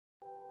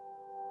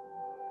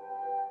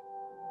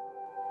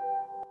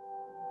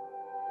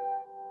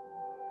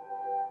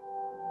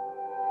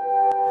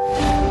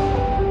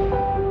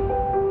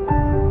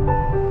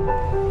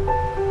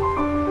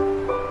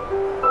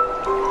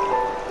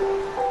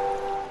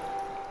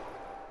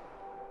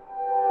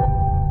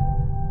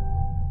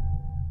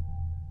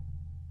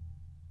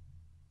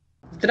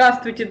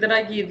Здравствуйте,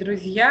 дорогие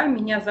друзья!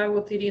 Меня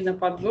зовут Ирина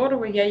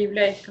Подзорова, я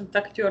являюсь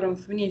контактером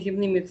с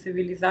внеземными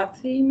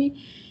цивилизациями.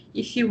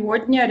 И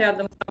сегодня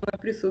рядом со мной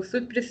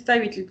присутствует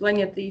представитель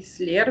планеты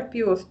Эслер,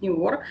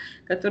 ПиосНиором,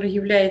 который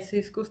является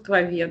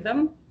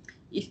искусствоведом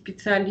и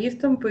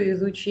специалистом по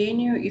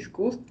изучению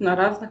искусств на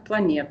разных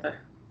планетах.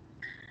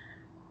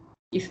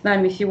 И с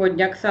нами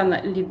сегодня Оксана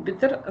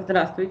Литбитер.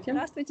 Здравствуйте.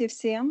 Здравствуйте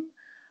всем.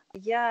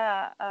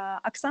 Я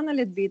Оксана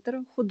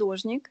Литбитер,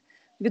 художник.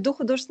 Веду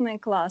художественные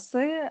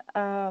классы,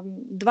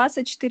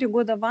 24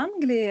 года в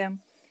Англии,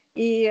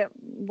 и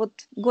вот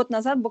год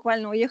назад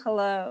буквально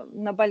уехала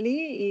на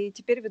Бали, и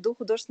теперь веду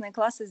художественные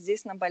классы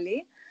здесь, на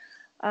Бали,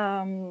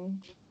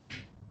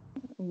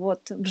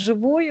 вот,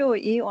 вживую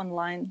и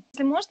онлайн.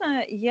 Если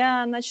можно,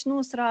 я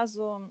начну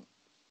сразу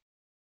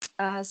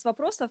с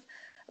вопросов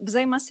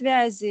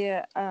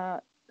взаимосвязи,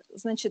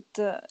 значит,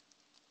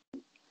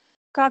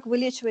 как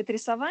вылечивает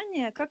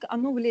рисование, как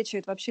оно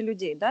вылечивает вообще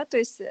людей, да, то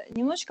есть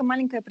немножечко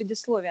маленькое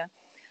предисловие.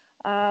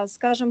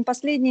 Скажем,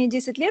 последние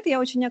 10 лет я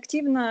очень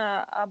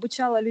активно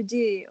обучала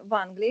людей в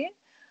Англии,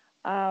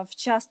 в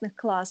частных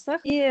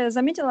классах, и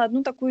заметила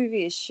одну такую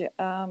вещь.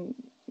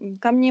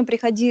 Ко мне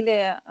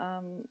приходили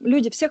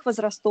люди всех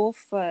возрастов,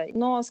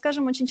 но,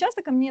 скажем, очень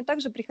часто ко мне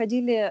также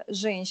приходили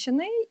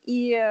женщины,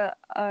 и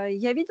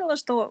я видела,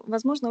 что,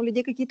 возможно, у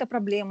людей какие-то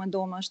проблемы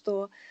дома,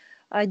 что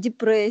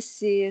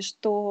депрессии,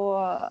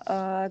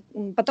 что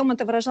потом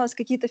это выражалось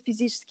какие-то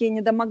физические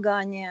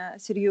недомогания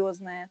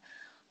серьезные.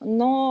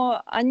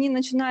 Но они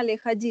начинали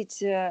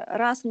ходить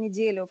раз в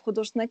неделю в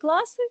художественные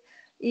классы,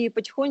 и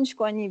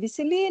потихонечку они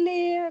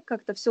веселели,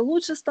 как-то все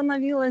лучше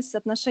становилось,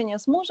 отношения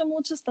с мужем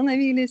лучше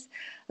становились,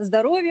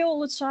 здоровье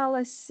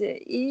улучшалось.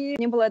 И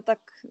мне было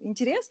так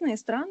интересно и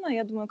странно.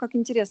 Я думаю, как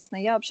интересно.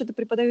 Я вообще-то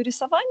преподаю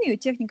рисование,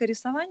 техника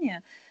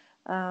рисования,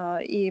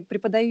 и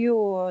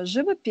преподаю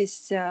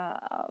живопись.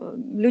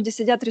 Люди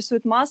сидят,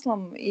 рисуют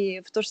маслом,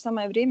 и в то же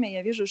самое время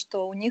я вижу,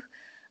 что у них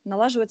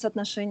налаживаются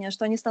отношения,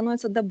 что они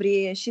становятся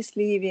добрее,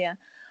 счастливее.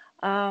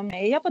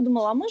 И я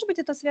подумала, а может быть,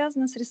 это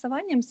связано с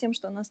рисованием, с тем,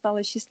 что она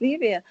стала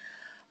счастливее.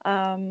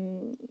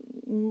 Вы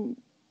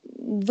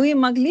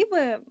могли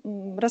бы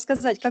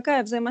рассказать,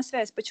 какая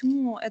взаимосвязь,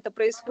 почему это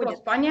происходит?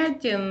 Вопрос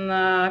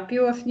понятен.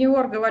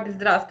 ПиосНиором говорит: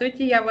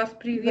 здравствуйте, я вас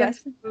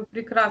приветствую,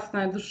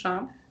 прекрасная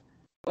душа.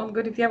 Он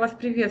говорит: я вас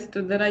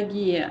приветствую,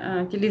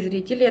 дорогие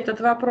телезрители. Этот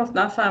вопрос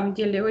на самом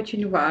деле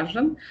очень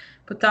важен,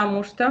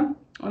 потому что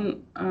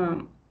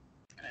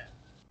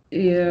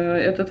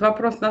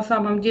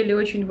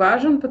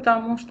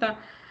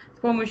с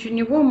помощью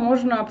него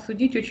можно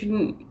обсудить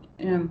очень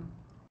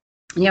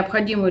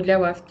необходимую для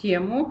вас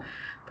тему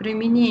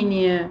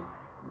применения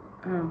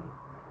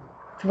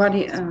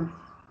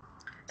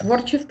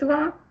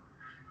творчества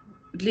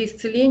для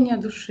исцеления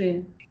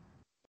души.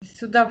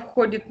 Сюда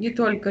входят не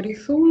только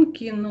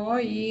рисунки, но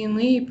и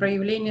иные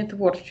проявления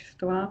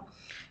творчества.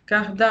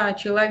 Когда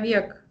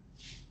человек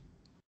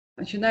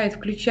начинает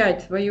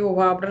включать свое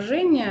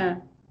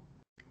воображение,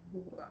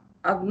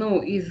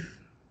 одну из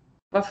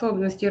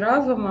способностей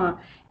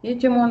разума,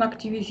 этим он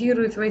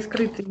активизирует свои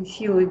скрытые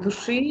силы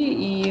души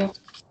и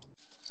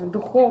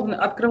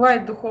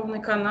открывает духовный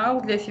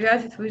канал для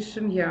связи с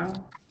Высшим Я.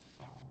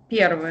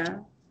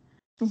 Первое.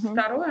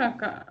 Второе,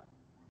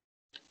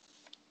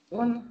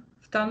 он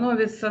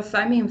становится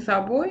самим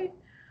собой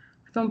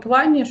в том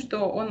плане,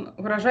 что он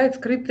выражает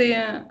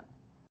скрытые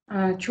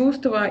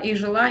чувства и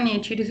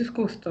желания через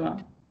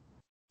искусство,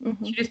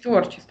 через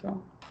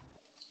творчество.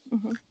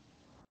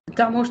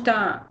 Потому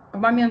что в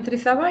момент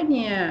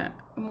рисования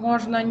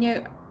можно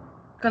не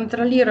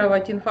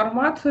контролировать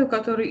информацию,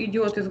 которая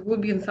идет из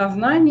глубин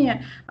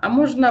сознания, а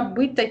можно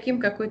быть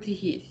таким, какой ты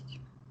есть.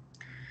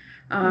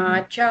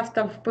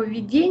 Часто в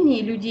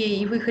поведении людей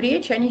и в их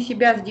речи они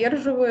себя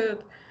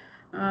сдерживают,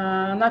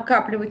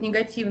 накапливают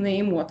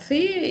негативные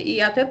эмоции, и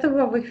от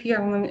этого в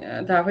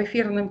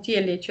эфирном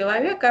теле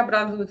человека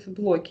образуются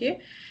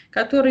блоки,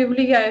 которые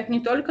влияют не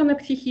только на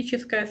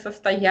психическое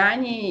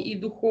состояние и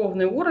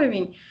духовный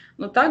уровень,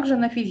 но также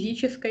на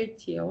физическое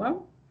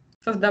тело,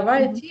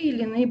 создавая те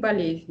или иные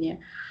болезни.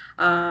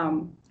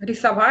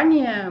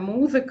 Рисование,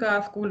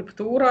 музыка,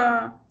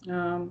 скульптура,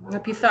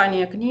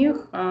 написание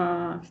книг,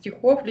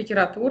 стихов,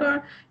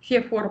 литература,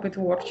 все формы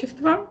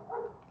творчества.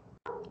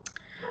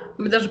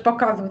 Даже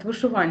показывают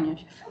вышивание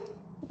сейчас.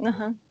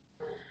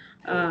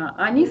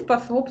 Они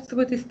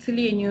способствуют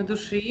исцелению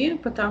души,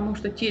 потому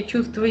что те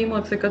чувства и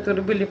эмоции,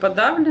 которые были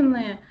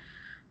подавлены,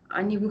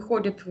 они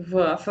выходят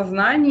в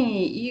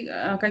сознание и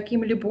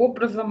каким-либо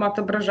образом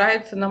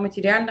отображаются на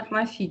материальных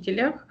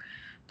носителях.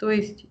 То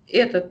есть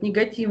этот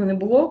негативный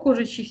блок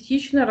уже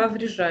частично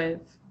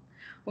разряжается.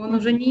 Он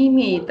уже не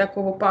имеет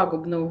такого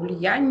пагубного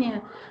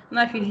влияния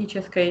на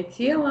физическое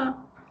тело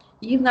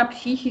и на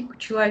психику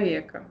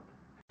человека.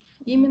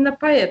 Именно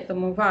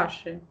поэтому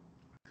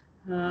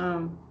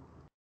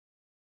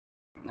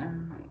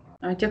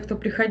те, кто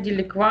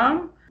приходили к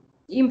вам,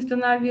 им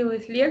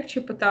становилось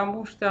легче,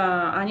 потому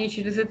что они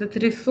через этот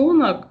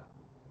рисунок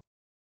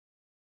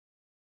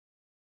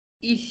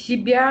из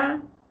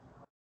себя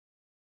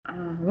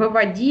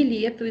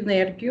выводили эту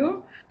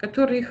энергию,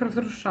 которая их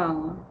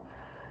разрушала.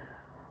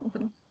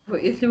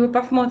 Если вы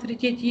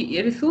посмотрите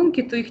эти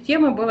рисунки, то их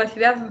тема была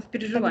связана с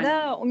переживанием.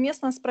 Тогда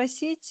уместно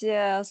спросить,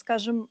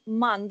 скажем,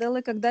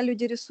 мандалы, когда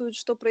люди рисуют,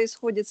 что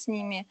происходит с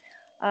ними.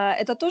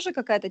 Это тоже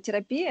какая-то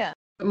терапия?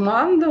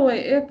 Мандалы —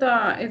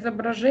 это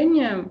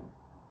изображение,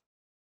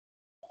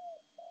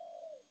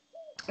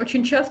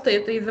 очень часто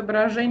это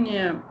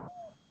изображение,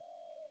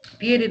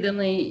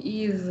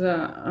 переданные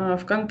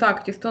в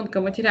контакте с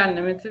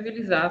тонкоматериальными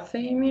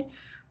цивилизациями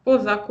по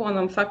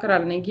законам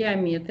сакральной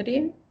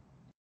геометрии,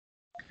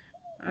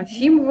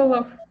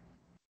 символов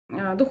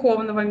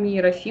духовного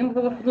мира,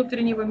 символов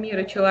внутреннего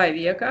мира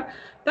человека.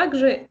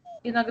 Также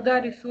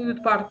иногда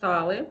рисуют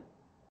порталы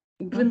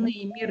в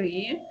иные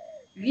миры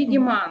в виде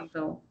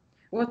мандал.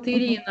 Вот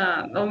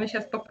Ирина, он меня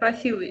сейчас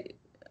попросил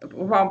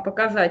вам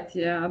показать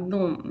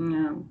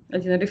один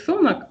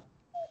рисунок,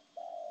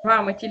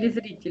 вам и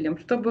телезрителям,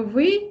 чтобы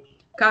вы,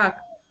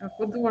 как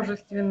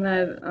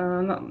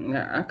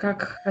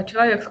как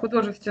человек с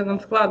художественным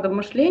складом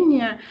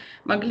мышления,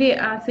 могли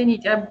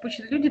оценить,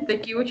 обычно люди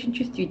такие очень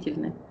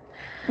чувствительные,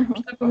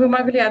 чтобы вы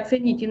могли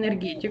оценить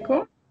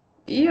энергетику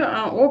и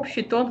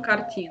общий тон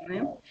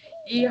картины.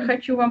 И я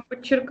хочу вам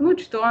подчеркнуть,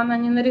 что она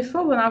не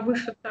нарисована, а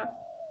вышита.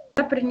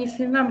 Она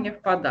принесена мне в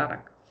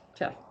подарок.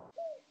 Сейчас.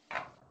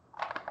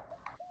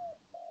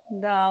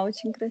 Да,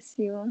 очень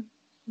красиво.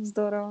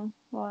 Здорово.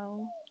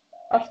 Вау.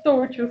 А что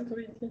вы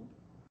чувствуете?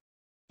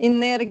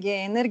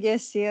 Энергия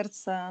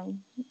сердца,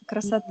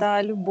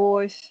 красота,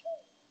 любовь.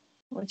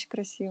 Очень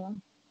красиво.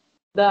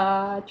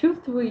 Да,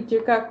 чувствуете,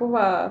 как у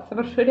вас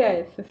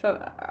расширяется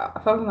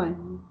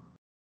сознание?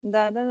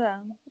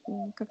 Да.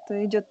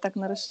 Как-то идет так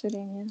на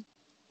расширение.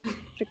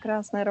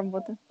 Прекрасная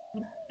работа.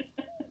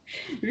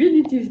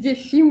 Видите,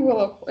 здесь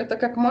символов, это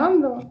как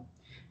мандала.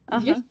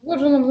 Здесь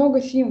вложено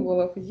много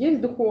символов. Здесь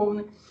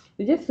духовный,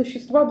 здесь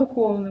существа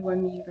духовного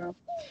мира.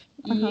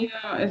 И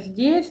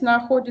здесь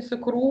находится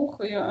круг,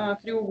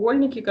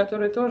 треугольники,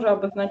 которые тоже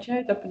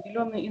обозначают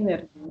определенные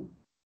энергии.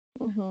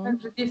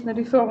 Также здесь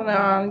нарисованы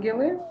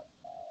ангелы.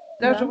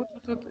 Даже вот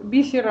тут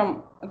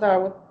бисером,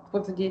 да,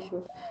 вот здесь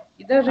вот.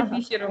 И даже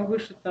бисером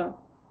вышито.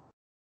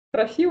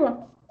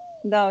 Красиво?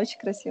 Да, очень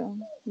красиво,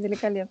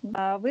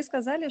 великолепно. Вы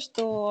сказали,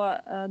 что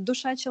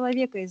душа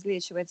человека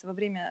излечивается во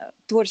время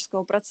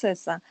творческого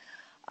процесса.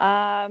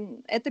 А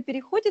это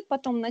переходит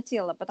потом на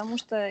тело? Потому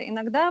что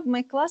иногда в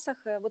моих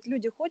классах вот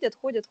люди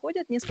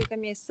ходят несколько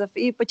месяцев,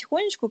 и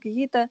потихонечку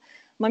какие-то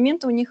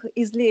моменты у них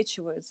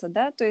излечиваются,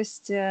 да? То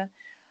есть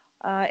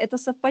это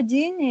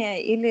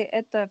совпадение или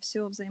это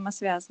все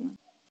взаимосвязано?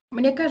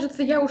 Мне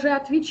кажется, я уже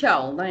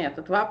отвечал на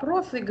этот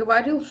вопрос и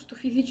говорил, что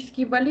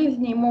физические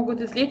болезни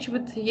могут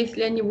излечиваться,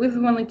 если они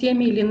вызваны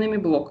теми или иными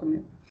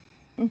блоками.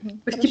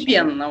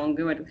 Постепенно, он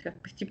говорил, сейчас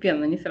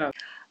постепенно, не сразу.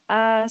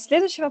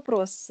 Следующий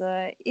вопрос.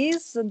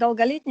 Из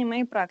долголетней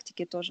моей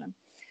практики тоже.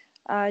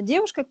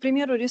 Девушка, к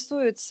примеру,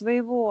 рисует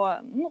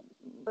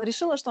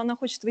решила, что она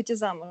хочет выйти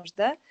замуж,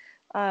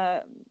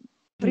 да?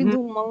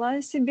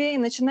 Придумала себе и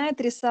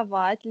начинает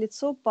рисовать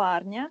лицо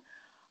парня,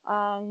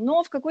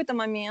 но в какой-то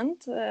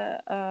момент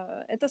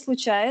это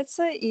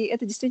случается, и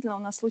это действительно у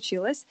нас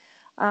случилось,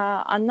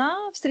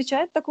 она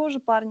встречает такого же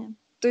парня.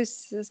 То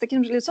есть с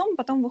таким же лицом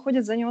потом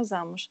выходит за него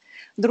замуж.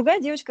 Другая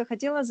девочка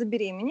хотела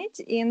забеременеть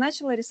и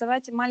начала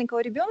рисовать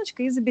маленького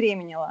ребеночка и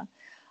забеременела.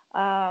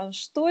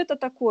 Что это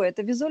такое?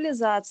 Это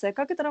визуализация.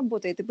 Как это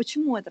работает и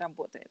почему это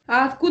работает?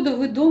 А откуда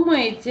вы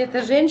думаете,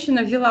 эта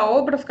женщина взяла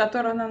образ,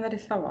 который она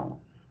нарисовала?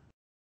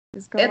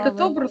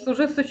 Этот образ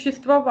уже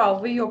существовал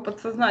в ее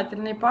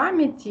подсознательной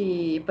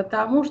памяти,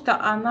 потому что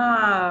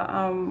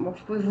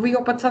в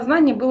ее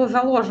подсознании была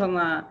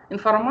заложена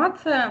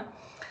информация,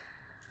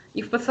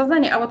 и в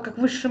подсознании, а вот как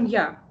Высшим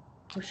Я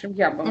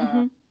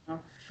была,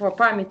 в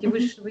памяти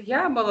Высшего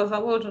Я была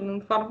заложена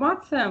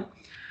информация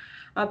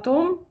о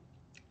том,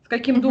 с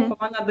каким духом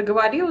она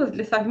договорилась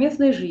для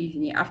совместной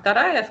жизни, а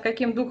вторая, с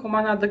каким духом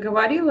она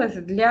договорилась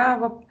для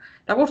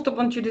того, чтобы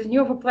он через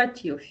нее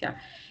воплотился.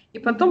 И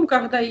потом,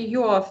 когда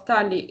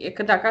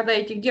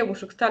этих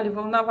девушек стали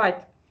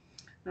волновать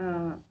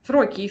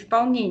сроки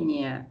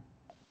исполнения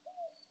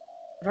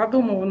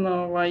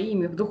задуманного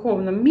ими в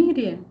духовном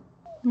мире,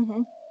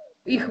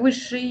 их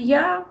Высшее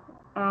Я,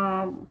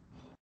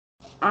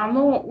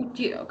 оно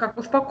как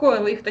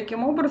успокоило их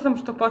таким образом,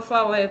 что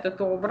послало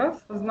этот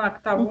образ в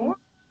знак того,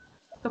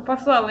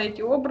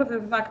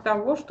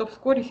 что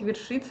вскоре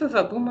свершится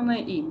задуманное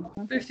им.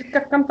 То есть это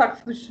как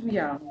контакт с Высшим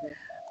Я.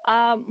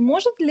 А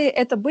может ли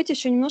это быть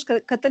еще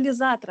немножко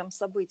катализатором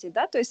событий,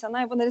 да? То есть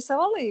она его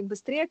нарисовала и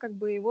быстрее как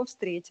бы его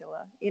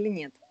встретила или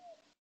нет?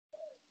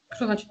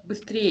 Что значит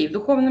быстрее? В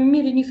духовном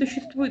мире не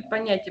существует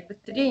понятия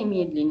быстрее и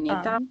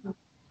медленнее. Там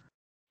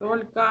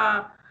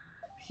только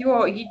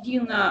все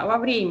едино во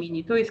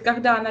времени. То есть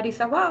когда она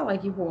рисовала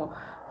его,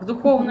 в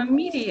духовном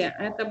мире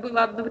это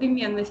было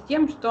одновременно с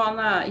тем, что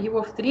она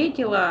его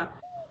встретила,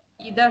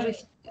 и даже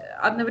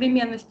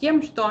одновременно с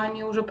тем, что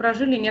они уже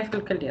прожили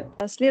несколько лет.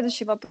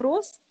 Следующий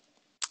вопрос.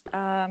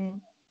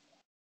 Нам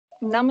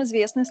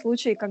известны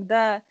случаи,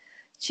 когда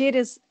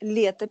через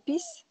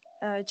летопись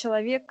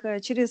человек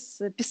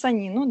через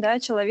писанину, да,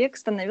 человек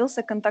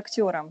становился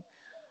контактером.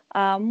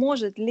 А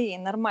может ли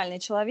нормальный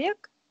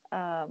человек,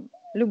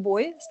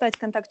 любой, стать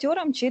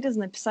контактером через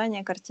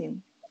написание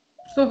картин?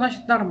 Что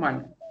значит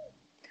нормально?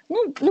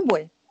 Ну,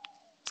 любой,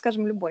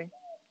 скажем, любой.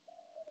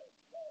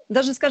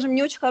 Даже, скажем,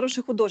 не очень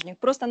хороший художник,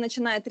 просто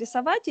начинает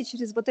рисовать, и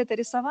через вот это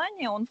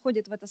рисование он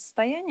входит в это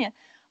состояние.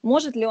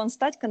 Может ли он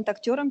стать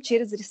контактером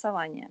через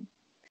рисование?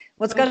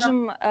 Вот,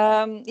 скажем,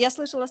 я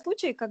слышала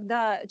случаи,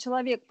 когда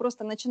человек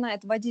просто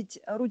начинает водить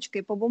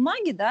ручкой по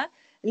бумаге, да,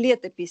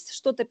 летопись,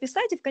 что-то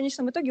писать, и в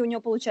конечном итоге у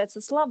него получаются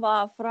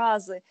слова,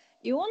 фразы,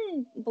 и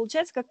он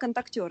получается как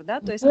контактер, да,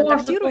 то есть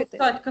контактирует.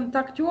 Может стать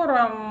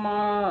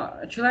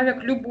контактером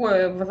человек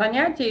любое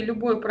занятие,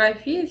 любой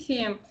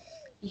профессии,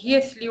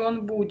 если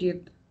он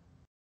будет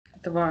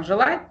этого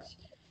желать,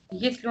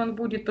 если он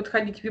будет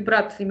подходить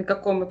вибрациями к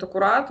какому-то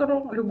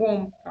куратору,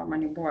 любому, там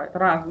они бывают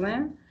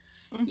разные,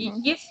 и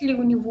если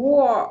у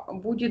него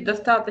будет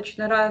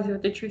достаточно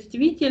развита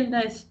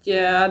чувствительность,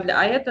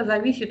 а это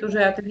зависит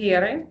уже от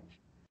веры,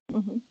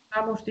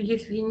 потому что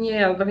если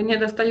не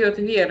достает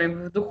веры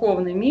в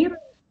духовный мир,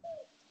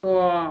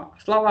 то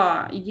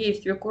слова и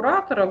действия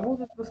куратора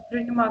будут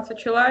восприниматься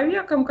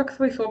человеком как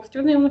свои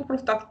собственные, он их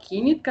просто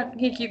откинет, как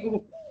некий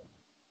глупый.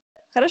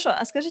 Хорошо,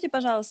 а скажите,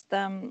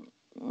 пожалуйста,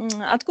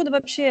 откуда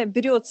вообще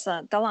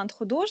берется талант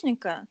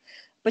художника?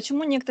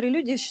 Почему некоторые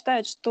люди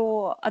считают,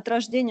 что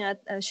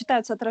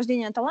считаются от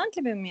рождения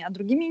талантливыми, а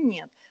другими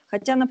нет?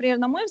 Хотя, например,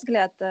 на мой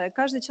взгляд,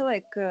 каждый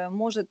человек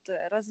может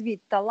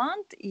развить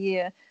талант,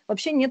 и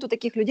вообще нету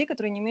таких людей,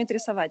 которые не умеют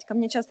рисовать. Ко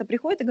мне часто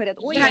приходят и говорят: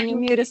 ой, я не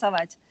умею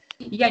рисовать.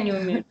 Я не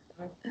умею.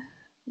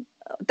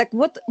 Так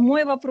вот,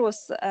 мой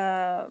вопрос.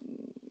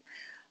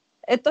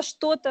 Это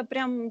что-то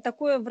прям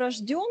такое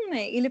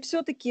врожденное или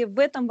все-таки в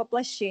этом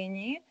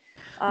воплощении?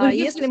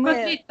 Если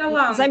мы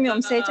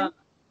займемся этим?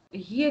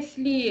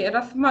 Если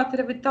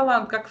рассматривать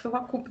талант как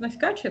совокупность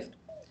качеств,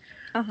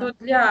 то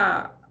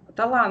для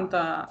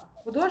таланта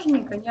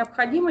художника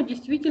необходимо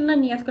действительно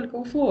несколько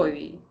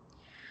условий.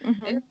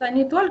 Это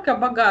не только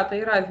богатое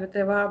и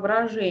развитое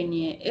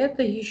воображение,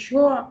 это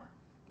еще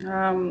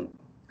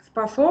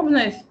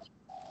способность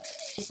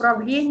к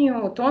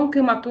управлению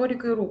тонкой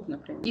моторикой рук,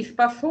 например. И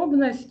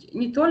способность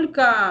не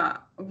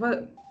только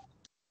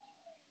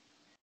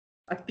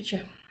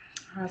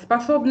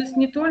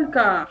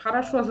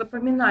хорошо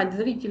запоминать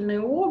зрительные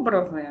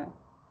образы,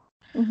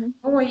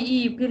 но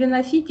и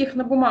переносить их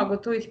на бумагу,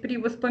 то есть при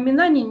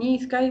воспоминании не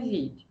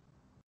исказить.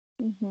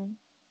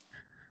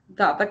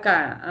 Да,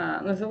 такая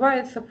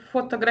называется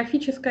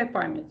фотографическая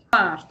память.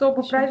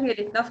 Чтобы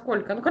проверить,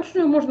 насколько, конечно,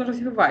 ее можно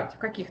развивать в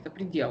каких-то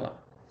пределах.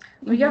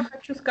 Но я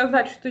хочу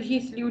сказать, что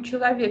если у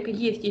человека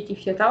есть эти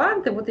все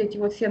таланты, вот эти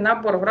вот все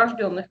набор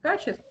врожденных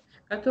качеств,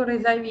 которые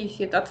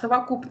зависят от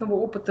совокупного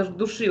опыта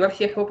души во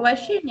всех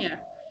воплощениях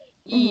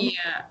и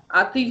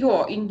от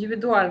ее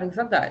индивидуальных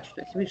задач,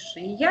 то есть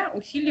Высшее Я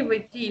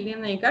усиливает те или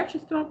иные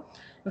качества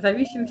в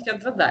зависимости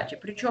от задачи.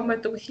 Причем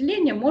это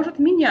усиление может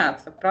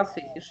меняться в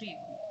процессе жизни.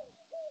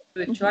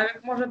 То есть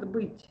человек может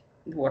быть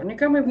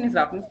дворником и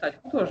внезапно стать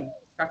художником,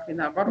 как и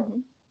наоборот.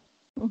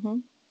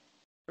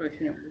 То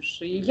есть у него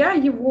Высшее Я,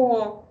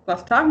 его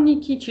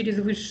наставники через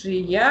Высшее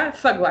Я,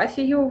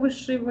 согласие его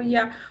Высшего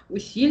Я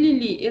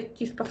усилили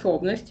эти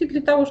способности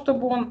для того,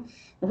 чтобы он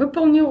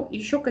выполнил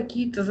еще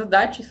какие-то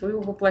задачи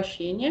своего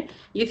воплощения,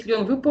 если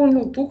он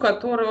выполнил ту, с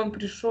которой он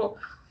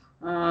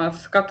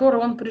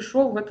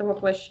пришел в это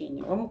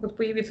воплощение. Могут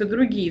появиться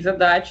другие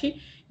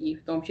задачи, и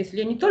в том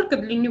числе не только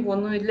для него,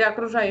 но и для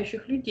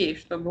окружающих людей,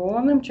 чтобы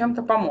он им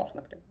чем-то помог,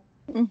 например.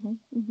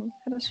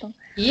 Хорошо.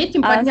 И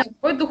этим поднять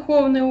свой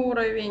духовный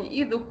уровень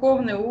и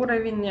духовный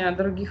уровень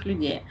других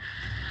людей.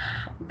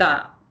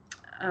 Да.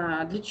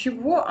 Для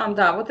чего?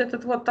 Вот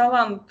этот вот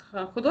талант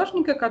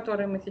художника,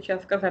 который мы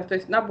сейчас сказали, то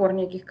есть набор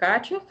неких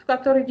качеств,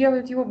 которые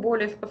делают его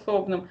более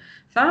способным,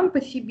 сам по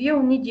себе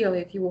он не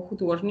делает его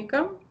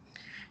художником.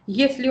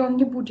 Если он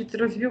не будет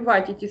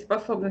развивать эти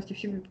способности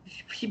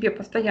в себе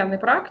постоянной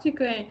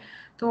практикой,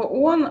 то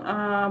он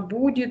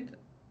будет...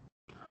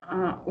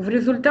 в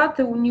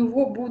результате у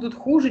него будут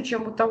хуже,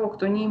 чем у того,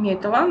 кто не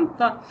имеет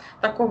таланта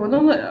такого,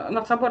 но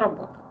над собой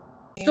работает.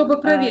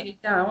 Чтобы проверить,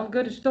 он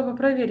говорит, чтобы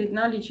проверить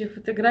наличие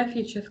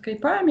фотографической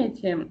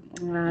памяти,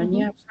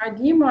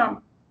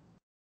 необходимо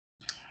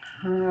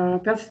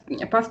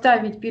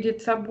поставить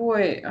перед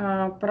собой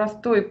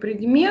простой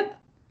предмет,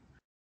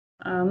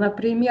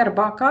 например,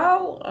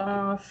 бокал,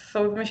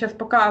 вот я сейчас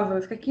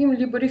показываю, с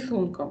каким-либо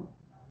рисунком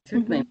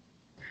цветным.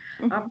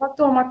 А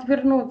потом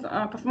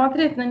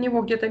посмотреть на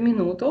него где-то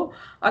минуту,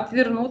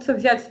 отвернуться,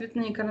 взять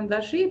цветные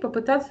карандаши и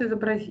попытаться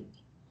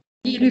изобразить.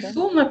 И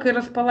рисунок, и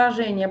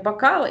расположение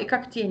бокала, и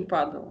как тень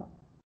падала.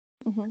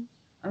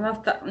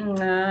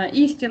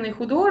 Истинный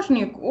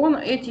художник, он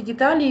эти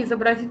детали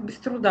изобразит без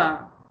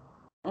труда.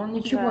 Он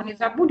ничего не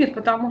забудет,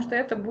 потому что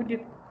это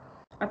будет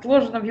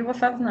отложено в его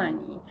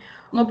сознании.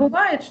 Но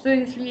бывает, что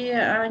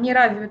если не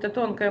развита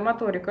тонкая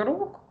моторика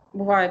рук,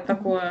 бывает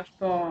такое,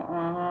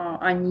 что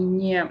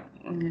они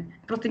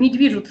просто не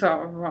движутся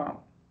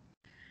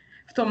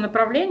в в том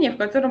направлении, в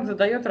котором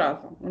задает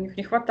разум. У них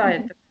не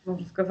хватает, так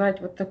можно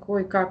сказать, вот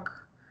такой,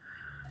 как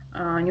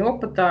не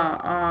опыта,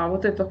 а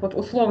вот этого вот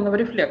условного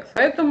рефлекса.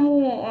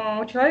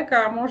 Поэтому у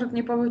человека может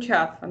не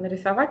получаться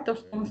нарисовать то,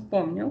 что он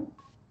вспомнил.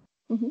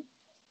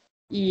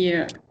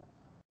 И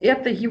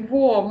это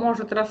его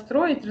может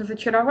расстроить,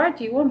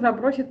 разочаровать, и он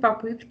забросит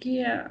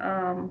попытки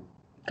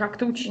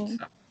как-то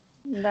учиться.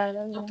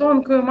 Но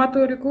тонкую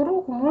моторику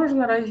рук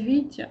можно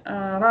развить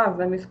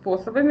разными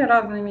способами,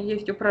 разными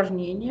есть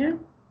упражнения.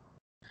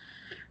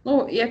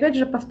 Ну, и опять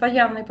же,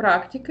 постоянной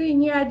практикой.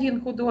 Ни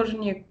один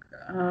художник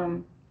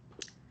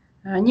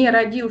не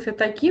родился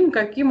таким,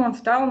 каким он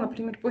стал,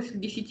 например, после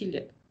 10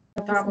 лет.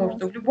 Потому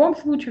что в любом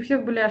случае у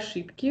всех были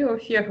ошибки, у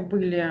всех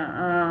были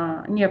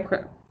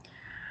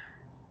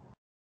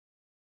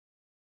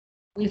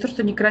не то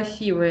что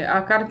некрасивые,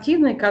 а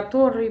картины,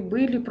 которые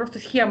были просто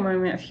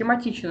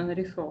схематично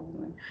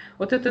нарисованы.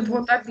 Вот этот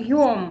вот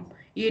объем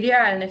и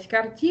реальность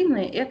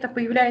картины, это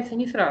появляется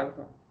не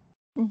сразу.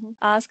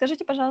 А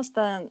скажите,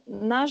 пожалуйста,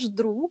 наш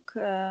друг,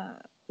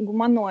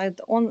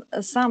 гуманоид, он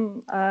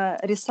сам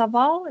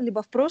рисовал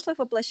либо в прошлых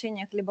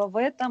воплощениях, либо в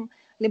этом,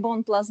 либо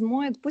он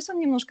плазмоид? Пусть он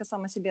немножко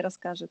сам о себе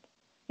расскажет,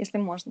 если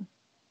можно.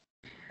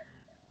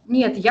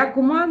 Нет, я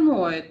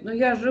гуманоид, но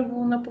я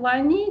живу на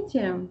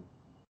планете.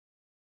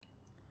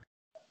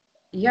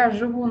 Я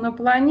живу на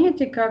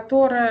планете,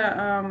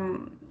 которая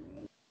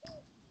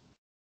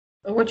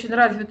очень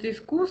развито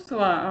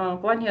искусство,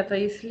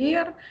 планета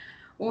Эслер.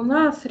 У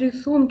нас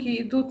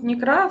рисунки идут не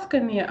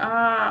красками,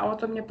 а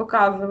вот он мне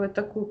показывает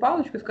такую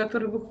палочку, из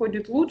которой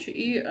выходит луч,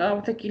 и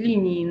вот такие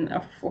линии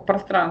в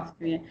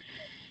пространстве.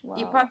 Вау.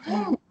 И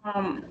потом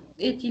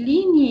эти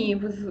линии,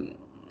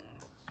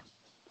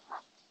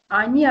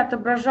 они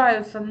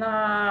отображаются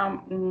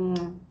на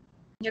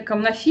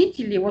неком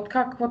носителе, вот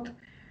как вот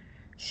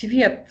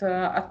свет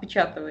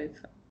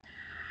отпечатывается.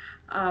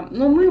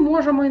 Но мы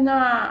можем у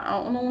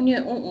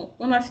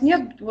нас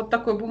нет вот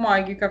такой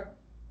бумаги, как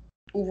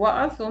у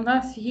вас, у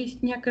нас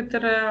есть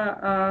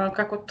некоторая,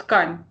 как вот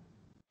ткань.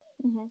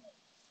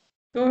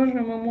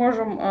 Тоже мы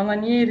можем на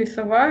ней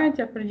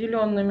рисовать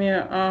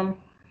определенными,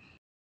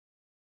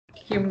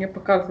 какие мне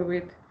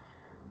показывает,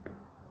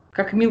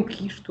 как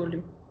мелки, что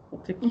ли,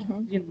 вот такие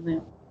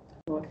длинные.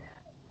 Вот.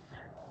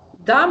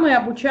 Да, мы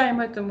обучаем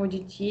этому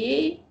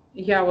детей.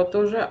 Я вот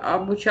тоже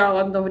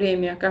обучала одно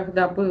время,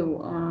 когда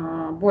был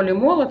более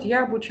молод,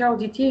 я обучал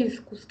детей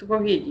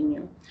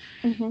искусствоведению.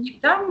 И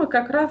там мы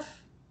как раз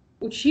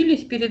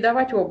учились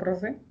передавать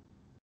образы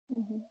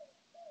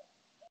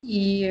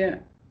и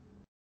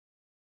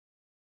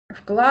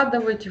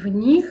вкладывать в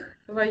них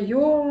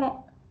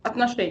свое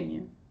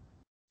отношение.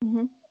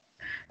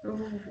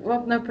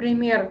 Вот,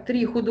 например,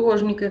 3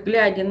 художника,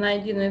 глядя на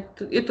один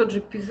и тот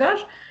же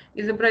пейзаж,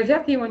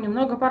 изобразят его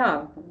немного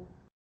по-разному.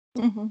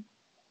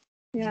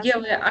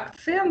 Делая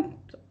акцент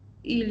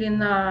или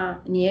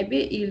на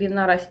небе, или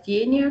на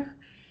растениях,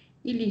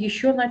 или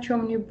еще на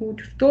чем-нибудь,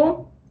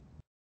 что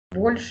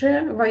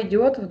больше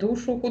войдет в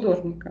душу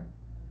художника.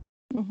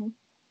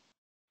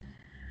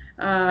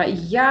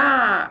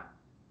 Я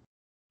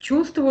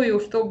чувствую,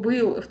 что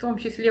был в том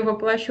числе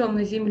воплощен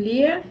на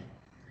Земле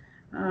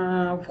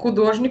в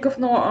художников,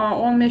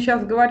 но он мне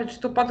сейчас говорит,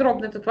 что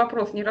подробно этот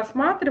вопрос не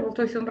рассматривал,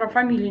 то есть он про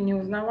фамилию не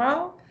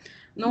узнавал,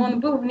 но он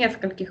был в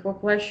нескольких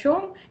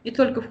воплощен, не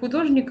только в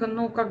художника,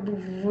 но как бы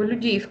в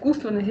людей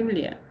искусства на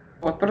Земле.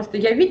 Вот, просто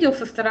я видел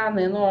со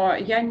стороны, но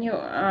я не,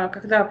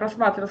 когда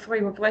просматривал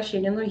свои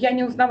воплощения, но я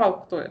не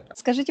узнавал, кто это.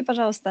 Скажите,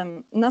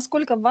 пожалуйста,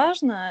 насколько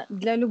важно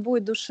для любой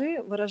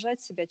души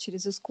выражать себя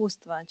через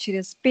искусство,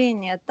 через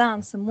пение,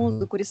 танцы,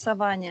 музыку,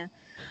 рисование?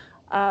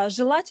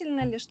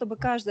 Желательно ли, чтобы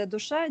каждая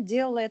душа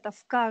делала это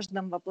в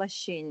каждом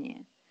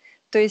воплощении?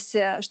 То есть,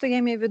 что я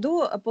имею в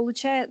виду,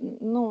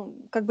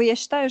 как бы я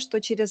считаю,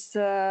 что через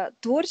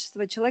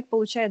творчество человек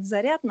получает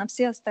заряд на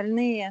все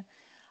остальные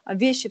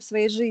вещи в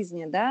своей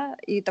жизни, да,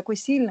 и такой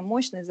сильный,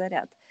 мощный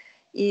заряд.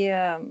 И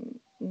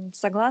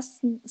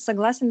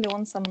согласен ли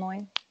он со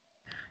мной?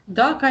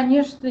 Да,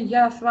 конечно,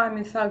 я с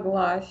вами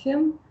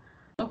согласен.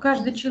 Но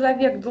каждый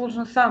человек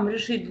должен сам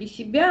решить для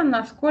себя,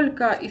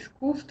 насколько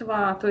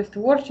искусство, то есть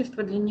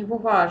творчество для него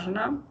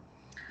важно.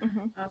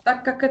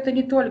 Так как это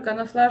не только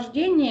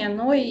наслаждение,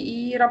 но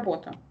и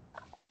работа.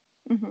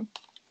 И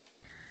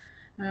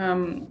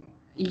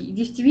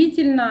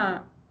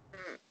действительно,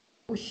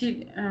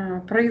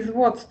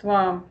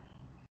 производство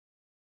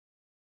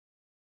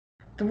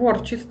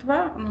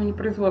творчества,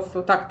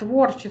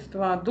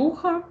 творчество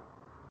духа,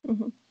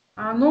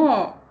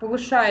 оно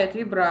повышает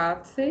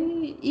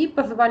вибрации и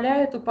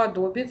позволяет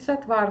уподобиться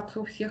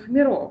Творцу всех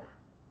миров,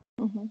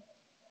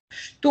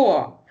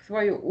 что, в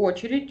свою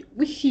очередь,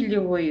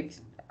 усиливает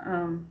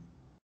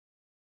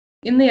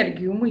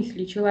энергию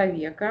мысли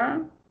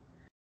человека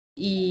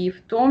и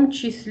в том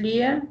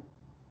числе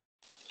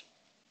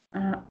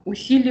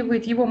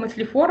усиливает его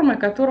мыслеформы,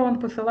 которые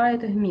он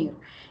посылает в мир.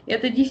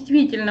 Это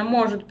действительно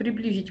может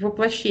приблизить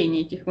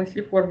воплощение этих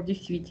мыслеформ в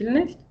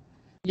действительность,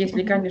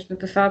 если, конечно,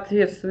 это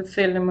соответствует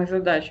целям и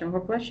задачам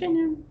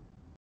воплощения.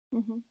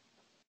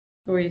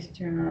 То есть,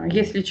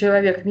 если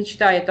человек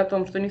мечтает о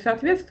том, что не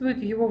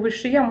соответствует, его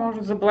Высшее Я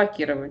может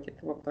заблокировать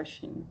это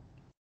воплощение.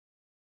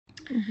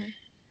 Мгм.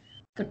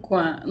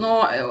 Такое.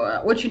 Но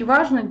очень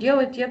важно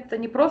делать это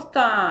не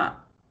просто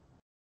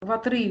в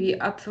отрыве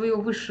от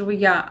своего Высшего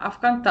Я, а в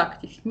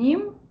контакте с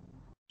ним.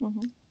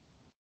 Мгм.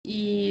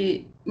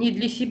 И не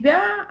для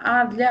себя,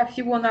 а для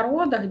всего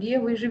народа, где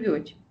вы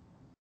живете.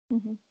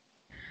 Мгм.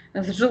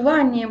 С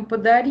желанием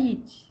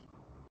подарить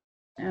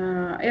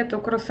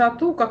эту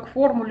красоту как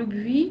форму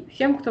любви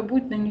всем, кто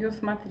будет на нее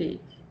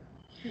смотреть.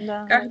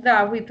 Да.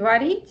 Когда вы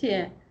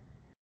творите,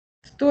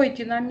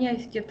 стойте на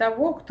месте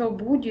того, кто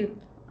будет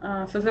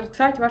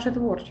созерцать ваше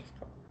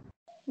творчество.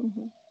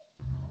 Мгм.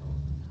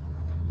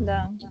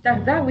 Да. И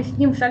тогда вы с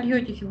ним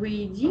сольетесь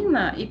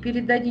воедино и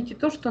передадите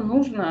то, что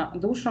нужно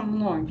душам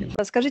многим.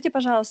 Скажите,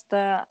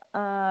 пожалуйста,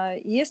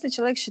 если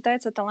человек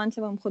считается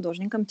талантливым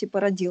художником, типа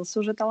родился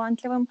уже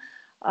талантливым,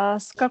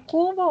 с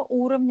какого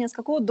уровня, с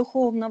какого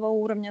духовного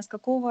уровня, с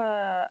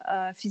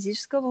какого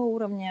физического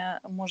уровня,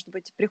 может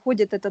быть,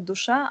 приходит эта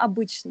душа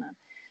обычно?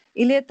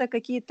 Или это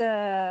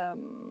какие-то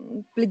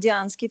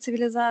плеядианские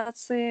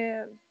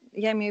цивилизации,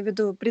 я имею в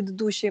виду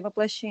предыдущие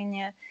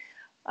воплощения,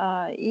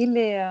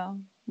 или,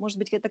 может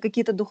быть, это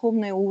какие-то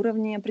духовные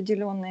уровни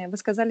определенные? Вы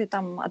сказали,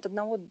 там от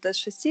 1 до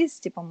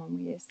 60, по-моему,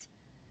 есть.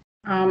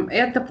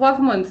 Это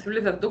плазмоидная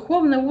цивилизация.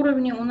 Духовные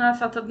уровни у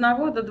нас от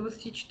 1 до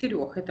 24.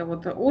 Это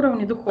вот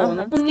уровни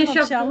духовного. Ага. Он С мне кем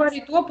сейчас общалась?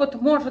 говорит,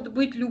 опыт может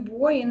быть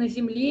любой и на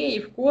Земле,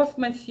 и в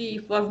космосе, и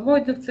в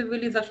плазмоидных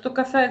цивилизациях. Что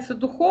касается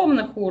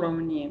духовных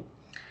уровней,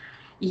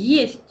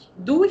 есть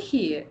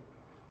духи,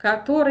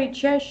 которые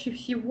чаще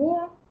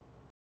всего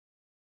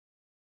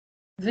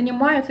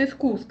занимаются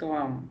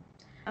искусством.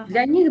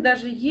 Для Ага. них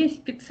даже есть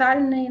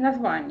специальные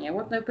названия.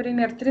 Вот,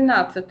 например,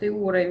 13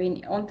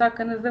 уровень, он так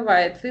и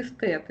называется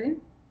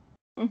эстеты.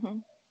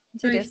 Мгм.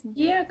 То есть Интересно.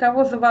 те,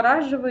 кого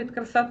завораживает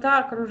красота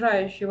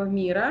окружающего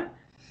мира,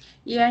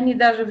 и они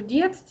даже в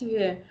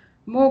детстве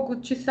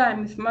могут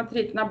часами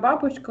смотреть на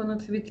бабочку, на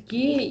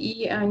цветки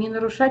и не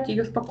нарушать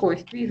ее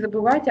спокойствие, и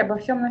забывать обо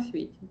всем на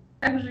свете.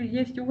 Также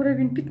есть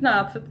уровень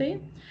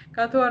 15,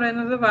 который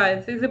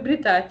называется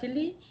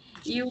изобретателей,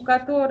 и у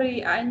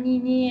которых они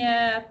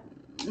не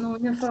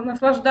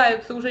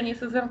наслаждаются уже не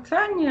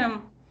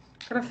созерцанием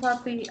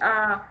красоты,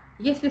 а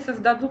если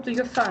создадут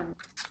ее сами.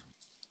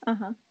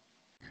 Ага.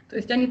 То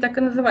есть они так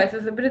и называются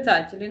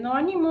изобретатели, но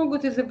они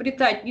могут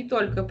изобретать не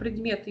только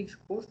предметы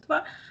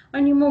искусства,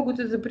 они могут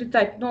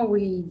изобретать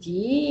новые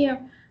идеи,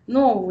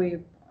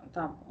 новые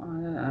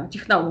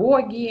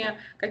технологии,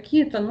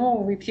 какие-то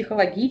новые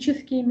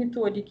психологические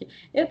методики.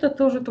 Это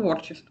тоже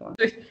творчество.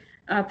 То есть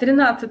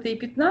 13 и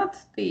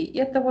 15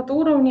 это вот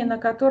уровни, на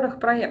которых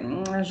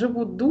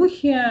живут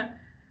духи,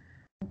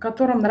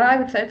 которым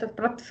нравится этот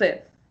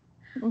процесс.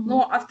 Мгм.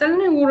 Но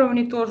остальные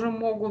уровни тоже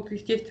могут,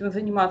 естественно,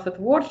 заниматься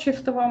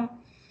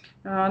творчеством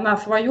на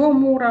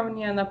своем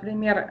уровне.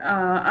 Например,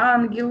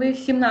 ангелы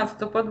с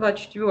 17 по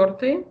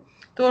 24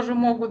 тоже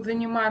могут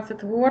заниматься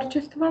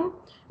творчеством,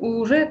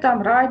 уже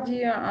там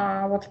ради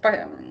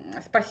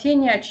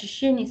спасения,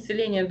 очищения,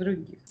 исцеления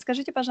других.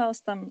 Скажите,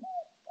 пожалуйста,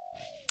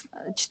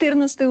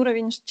 14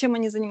 уровень, чем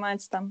они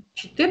занимаются там?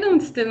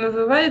 14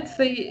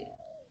 называется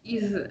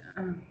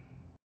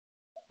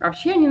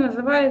вообще они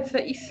называются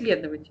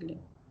исследователи.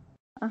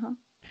 Ага.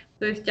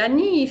 То есть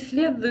они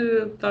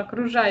исследуют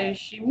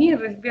окружающий мир,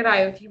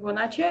 разбирают его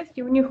на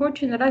части, у них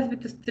очень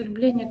развито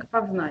стремление к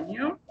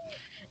познанию.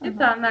 Ага.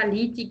 Это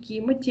аналитики,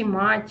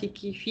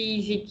 математики,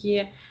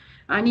 физики.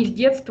 Они с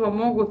детства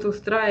могут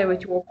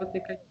устраивать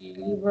опыты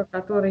какие-либо,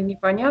 которые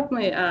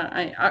непонятны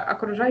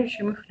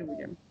окружающим их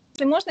людям.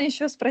 Если можно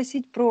еще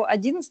спросить про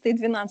 11 и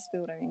 12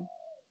 уровень.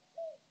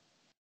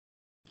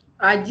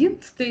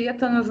 11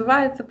 это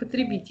называется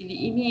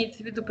потребители.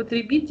 Имеется в виду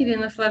потребители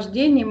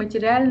наслаждения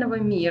материального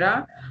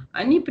мира.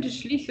 Они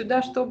пришли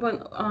сюда, чтобы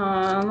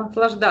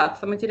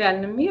наслаждаться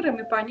материальным миром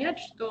и понять,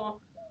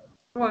 что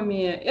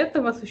кроме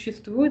этого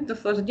существует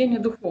наслаждение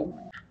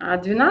духовным. А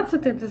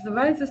 12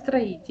 называется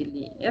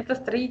строители. Это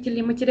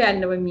строители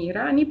материального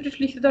мира. Они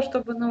пришли сюда,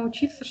 чтобы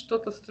научиться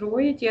что-то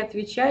строить и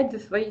отвечать за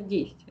свои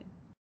действия.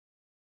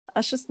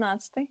 А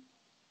 16?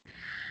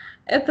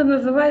 Это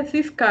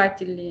называется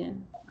искатели.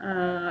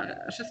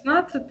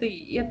 16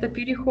 это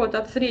переход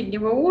от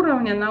среднего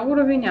уровня на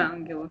уровень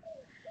ангелов.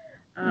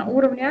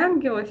 Уровень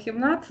ангела с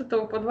 17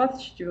 по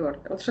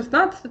 24. Вот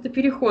 16 это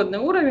переходный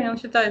уровень, он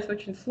считается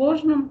очень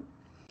сложным.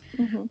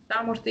 Угу.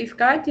 Потому что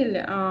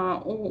искатель,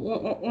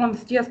 он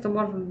с детства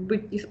может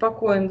быть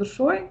неспокоен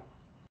душой,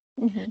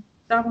 Угу.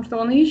 потому что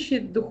он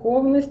ищет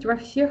духовность во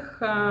всех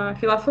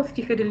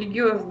философских и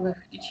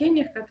религиозных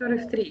течениях,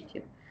 которые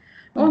встретит.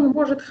 Он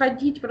может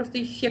ходить просто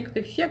из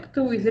секты в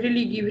секту, из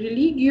религии в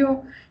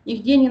религию,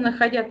 нигде не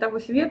находя того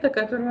света,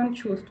 который он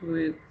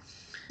чувствует.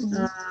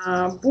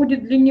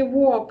 Будет для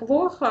него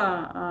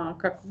плохо,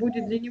 как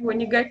будет для него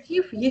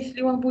негатив,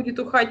 если он будет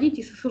уходить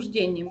и с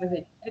осуждением из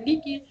этих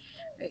религий,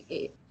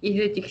 из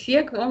этих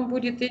сект, он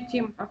будет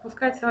этим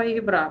опускать свои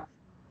вибрации.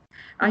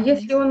 А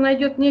если он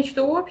найдет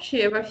нечто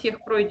общее во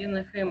всех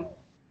пройденных им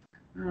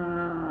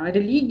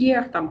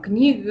религиях, там,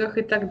 книгах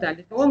и так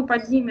далее. Он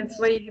поднимет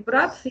свои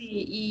вибрации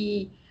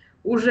и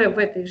уже в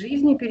этой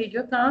жизни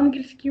перейдет на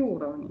ангельские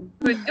уровни.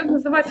 То есть это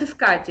называется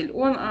искатель.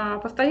 Он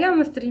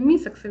постоянно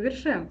стремится к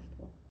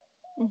совершенству.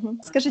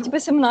 Скажите, по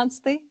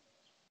 17-й?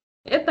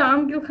 Это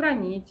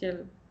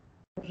ангел-хранитель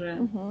уже.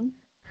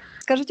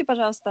 Скажите,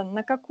 пожалуйста,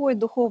 на какой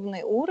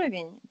духовный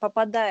уровень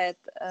попадает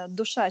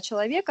душа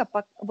человека,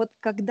 вот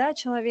когда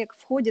человек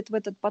входит в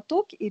этот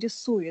поток и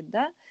рисует,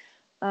 да?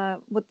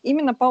 Вот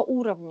именно по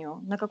уровню,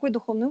 на какой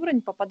духовный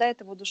уровень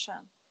попадает его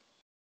душа?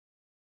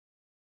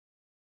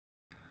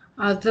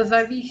 Это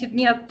зависит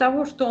не от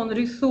того, что он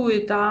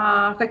рисует,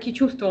 а какие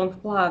чувства он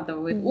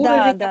вкладывает. Да,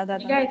 Уровень да.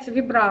 определяется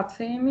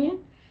вибрациями.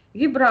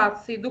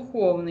 Вибрации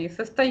духовные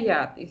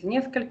состоят из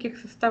нескольких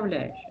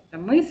составляющих. Это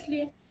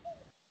мысли,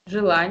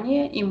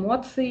 желания,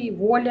 эмоции,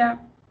 воля,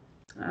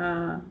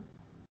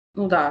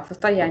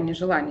 состояние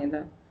желания,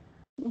 да.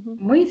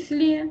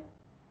 Мысли,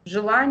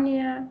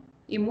 желания,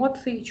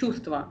 эмоции,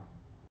 чувства.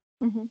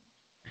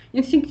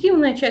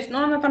 Инстинктивная часть,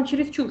 но она там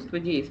через чувства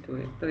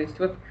действует. То есть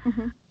вот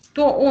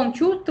что он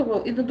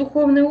чувствовал, и на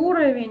духовный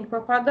уровень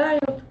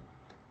попадают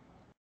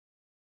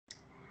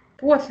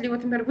после,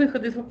 вот, например,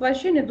 выхода из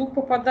воплощения, дух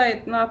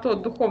попадает на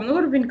тот духовный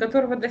уровень,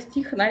 которого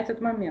достиг на этот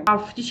момент. А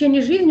в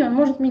течение жизни он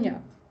может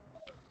меняться.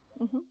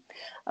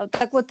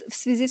 Так вот, в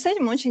связи с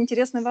этим очень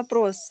интересный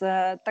вопрос.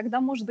 Тогда,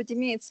 может быть,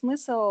 имеет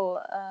смысл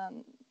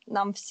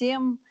нам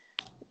всем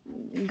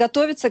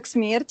готовиться к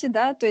смерти,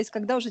 да, то есть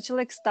когда уже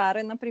человек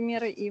старый,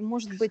 например, и,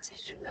 может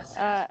быть,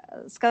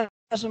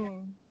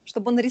 скажем,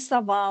 чтобы он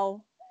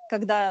рисовал,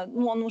 когда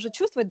он уже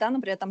чувствует, да,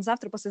 например, там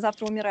завтра,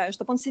 послезавтра умираю,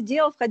 чтобы он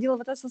сидел, входил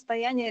в это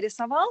состояние,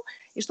 рисовал,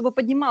 и чтобы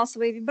поднимал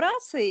свои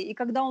вибрации, и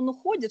когда он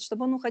уходит,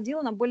 чтобы он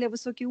уходил на более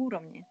высокие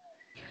уровни.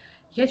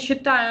 Я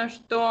считаю,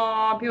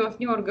 что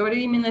ПиосНиором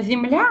говорит именно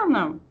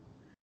землянам,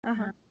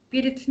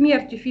 перед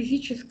смертью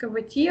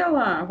физического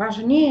тела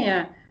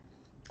важнее,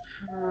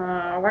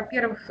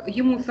 во-первых,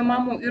 ему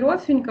самому и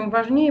родственникам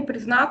важнее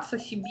признаться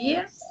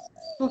себе,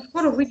 что он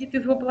скоро выйдет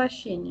из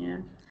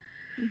воплощения.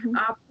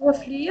 А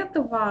после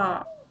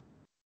этого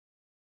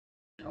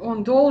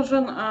он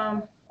должен,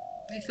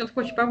 если он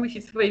хочет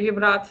повысить свои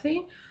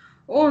вибрации,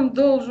 он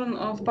должен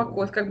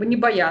успокоить, как бы не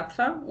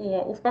бояться,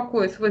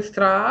 успокоить свой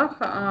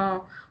страх,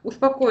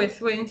 успокоить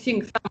свой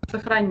инстинкт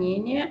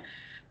самосохранения,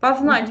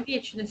 познать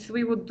вечность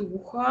своего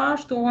духа,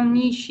 что он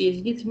не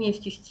исчезнет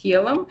вместе с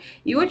телом.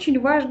 И очень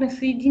важно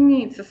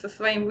соединиться со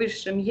своим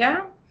Высшим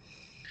Я,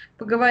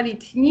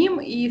 поговорить с ним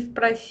и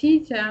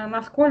спросить,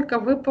 насколько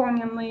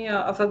выполнены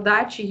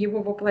задачи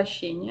его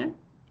воплощения.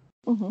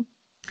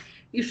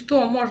 И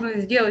что можно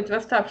сделать в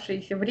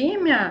оставшееся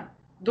время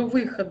до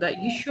выхода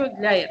еще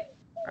для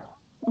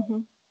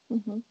этого.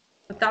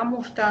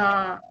 Потому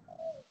что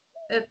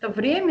это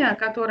время,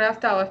 которое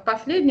осталось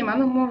последним,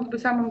 оно может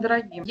быть самым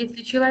дорогим.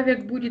 Если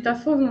человек будет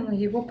осознанно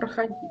его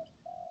проходить.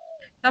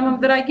 Самым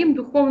дорогим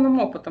духовным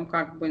опытом,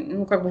 как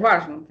бы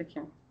важным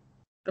таким.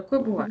 Такое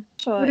бывает.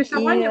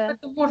 Рисование в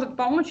этом может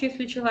помочь,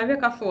 если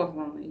человек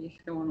осознанный,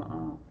 если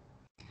он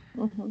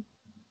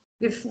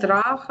без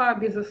страха,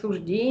 без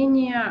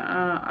осуждения,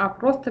 а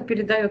просто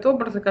передает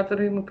образы,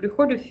 которые ему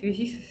приходят в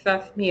связи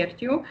со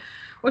смертью.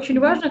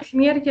 Очень важно к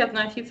смерти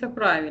относиться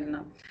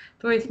правильно.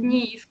 То есть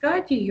не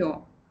искать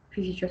ее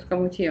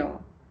физическому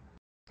телу,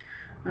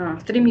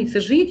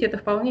 стремиться жить, это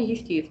вполне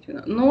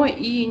естественно, но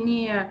и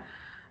не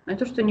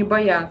то, что не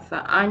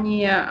бояться, а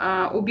не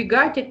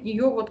убегать от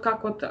нее вот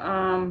как вот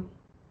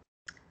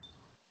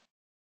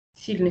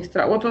сильный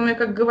страх. Вот он мне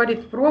как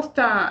говорит,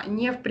 просто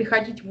не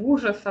приходить в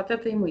ужас от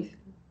этой мысли.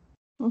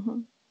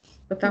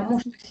 Потому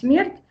что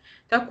смерть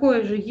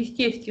такое же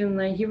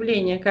естественное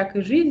явление, как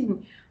и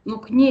жизнь, но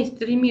к ней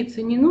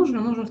стремиться не нужно,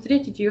 нужно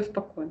встретить ее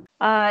спокойно.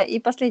 И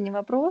последний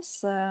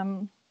вопрос.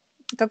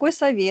 Какой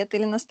совет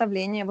или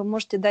наставление вы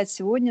можете дать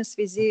сегодня в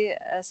связи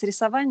с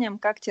рисованием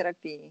как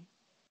терапией?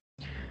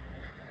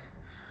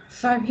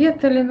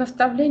 Совет или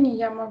наставление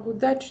я могу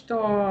дать,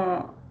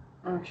 что...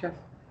 сейчас.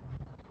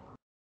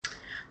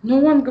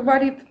 Он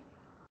говорит,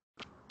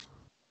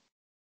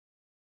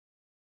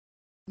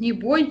 не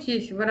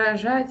бойтесь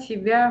выражать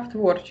себя в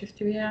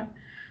творчестве,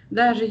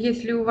 даже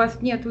если у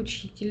вас нет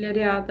учителя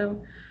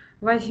рядом.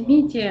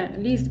 Возьмите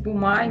лист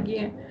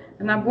бумаги,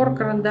 набор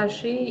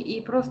карандашей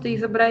и просто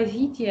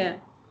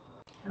изобразите,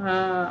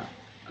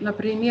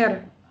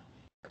 например,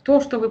 то,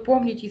 что вы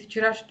помните из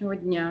вчерашнего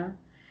дня.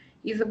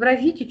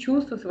 Изобразите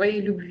чувство своей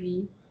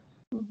любви.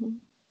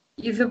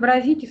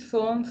 Изобразите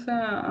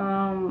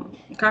солнце,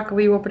 как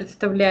вы его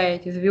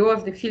представляете,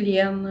 звезды,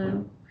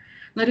 вселенную.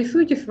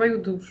 Нарисуйте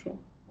свою душу,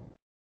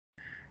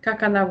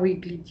 как она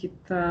выглядит,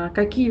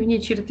 какие в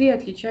ней черты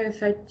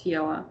отличаются от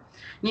тела.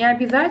 Не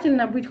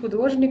обязательно быть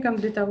художником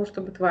для того,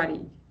 чтобы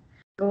творить.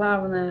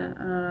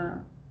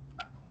 Главное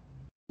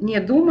не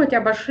думать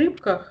об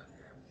ошибках,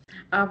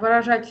 а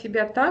выражать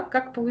себя так,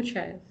 как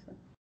получается.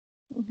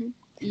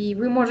 И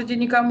вы можете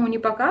никому не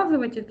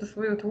показывать это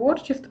свое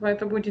творчество,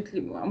 это будет,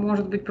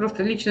 может быть,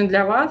 просто лично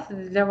для вас,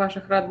 для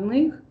ваших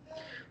родных,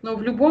 но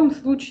в любом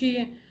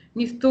случае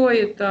не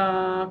стоит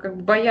как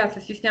бы бояться,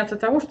 стесняться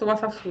того, что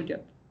вас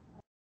осудят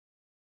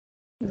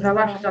за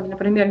ваше, там,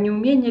 например,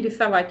 неумение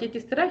рисовать. Эти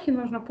страхи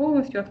нужно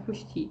полностью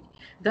отпустить.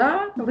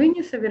 Да, вы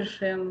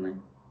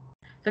несовершенны.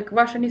 Так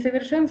ваше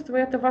несовершенство –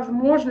 это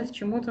возможность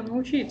чему-то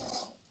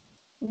научиться.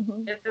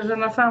 Это же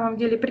на самом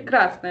деле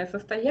прекрасное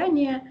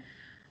состояние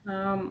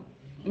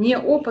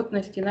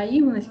неопытности,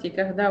 наивности,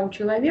 когда у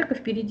человека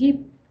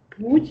впереди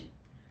путь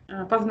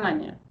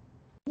познания.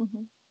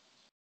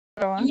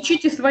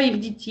 Учите своих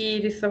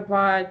детей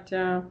рисовать,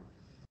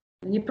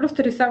 не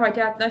просто рисовать,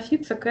 а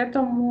относиться к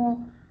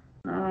этому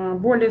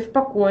более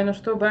спокойно,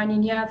 чтобы они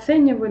не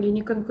оценивали,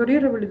 не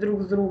конкурировали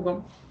друг с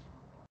другом,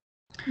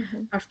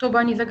 а чтобы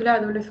они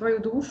заглядывали в свою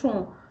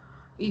душу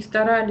и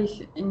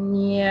старались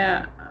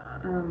не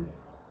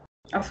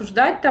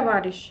осуждать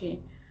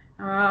товарищей,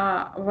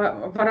 а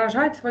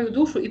выражать свою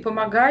душу и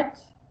помогать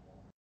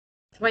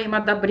своим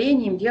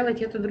одобрением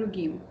делать это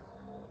другим.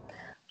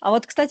 А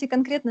вот, кстати,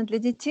 конкретно для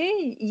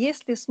детей,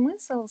 есть ли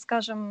смысл,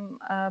 скажем,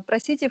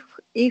 просить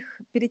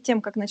их перед тем,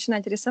 как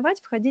начинать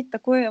рисовать, входить в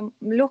такое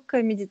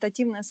легкое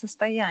медитативное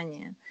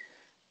состояние?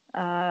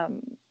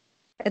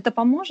 Это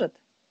поможет?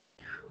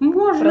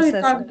 Можно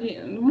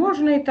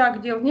и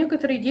так делать.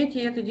 Некоторые дети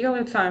это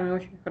делают сами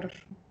очень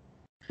хорошо.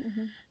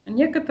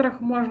 Некоторых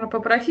можно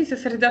попросить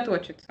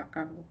сосредоточиться,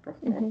 как бы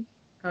просто,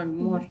 как бы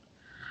можно.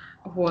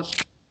 Вот.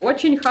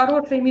 Очень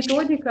хорошая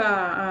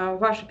методика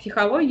вашей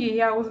психологии.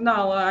 Я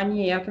узнала о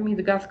ней от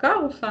Мида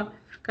Гаскалуса,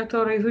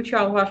 который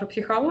изучал вашу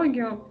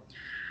психологию,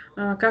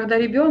 когда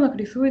ребенок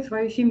рисует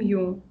свою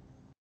семью,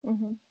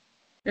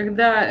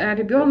 когда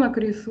ребенок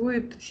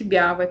рисует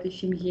себя в этой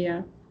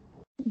семье.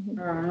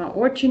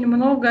 Очень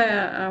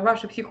многое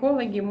ваши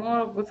психологи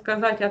могут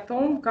сказать о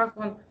том,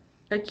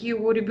 какие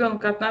у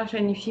ребенка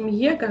отношения в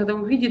семье, когда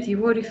увидит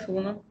его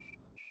рисунок.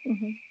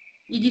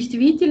 И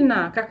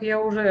действительно, как я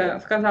уже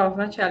сказала в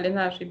начале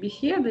нашей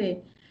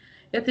беседы,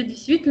 это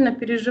действительно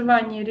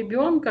переживание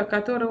ребенка,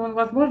 которое он,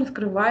 возможно,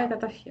 скрывает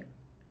ото всех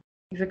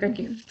из-за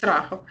каких-то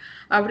страхов.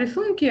 А в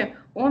рисунке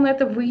он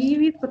это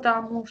выявит,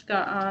 потому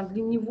что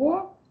для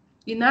него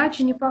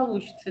иначе не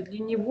получится. Для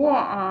него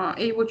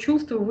его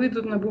чувства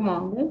выйдут на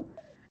бумагу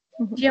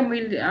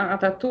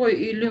той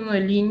или иной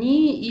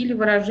линии или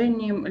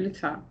выражением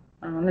лица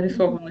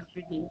нарисованных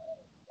людей.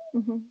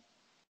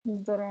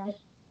 Здорово.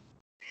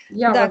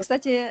 Да,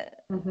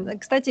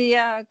 кстати,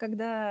 я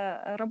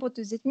когда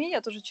работаю с детьми,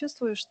 я тоже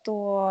чувствую,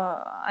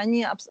 что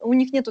у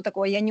них нету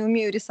такого «я не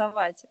умею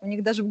рисовать». У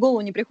них даже в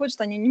голову не приходит,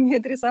 что они не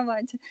умеют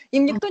рисовать.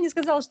 Им никто не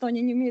сказал, что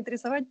они не умеют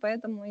рисовать,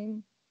 поэтому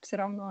им все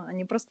равно,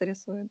 они просто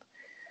рисуют.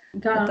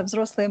 Да. Это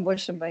взрослые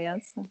больше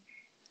боятся.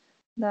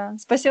 Да.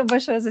 Спасибо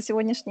большое за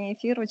сегодняшний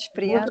эфир, очень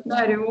приятно.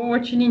 Благодарю,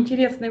 очень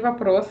интересные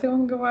вопросы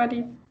он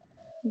говорит.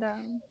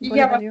 Да, и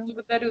я вас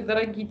благодарю,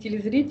 дорогие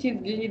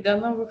телезрители, и до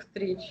новых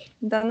встреч.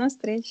 До новых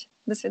встреч.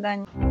 До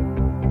свидания.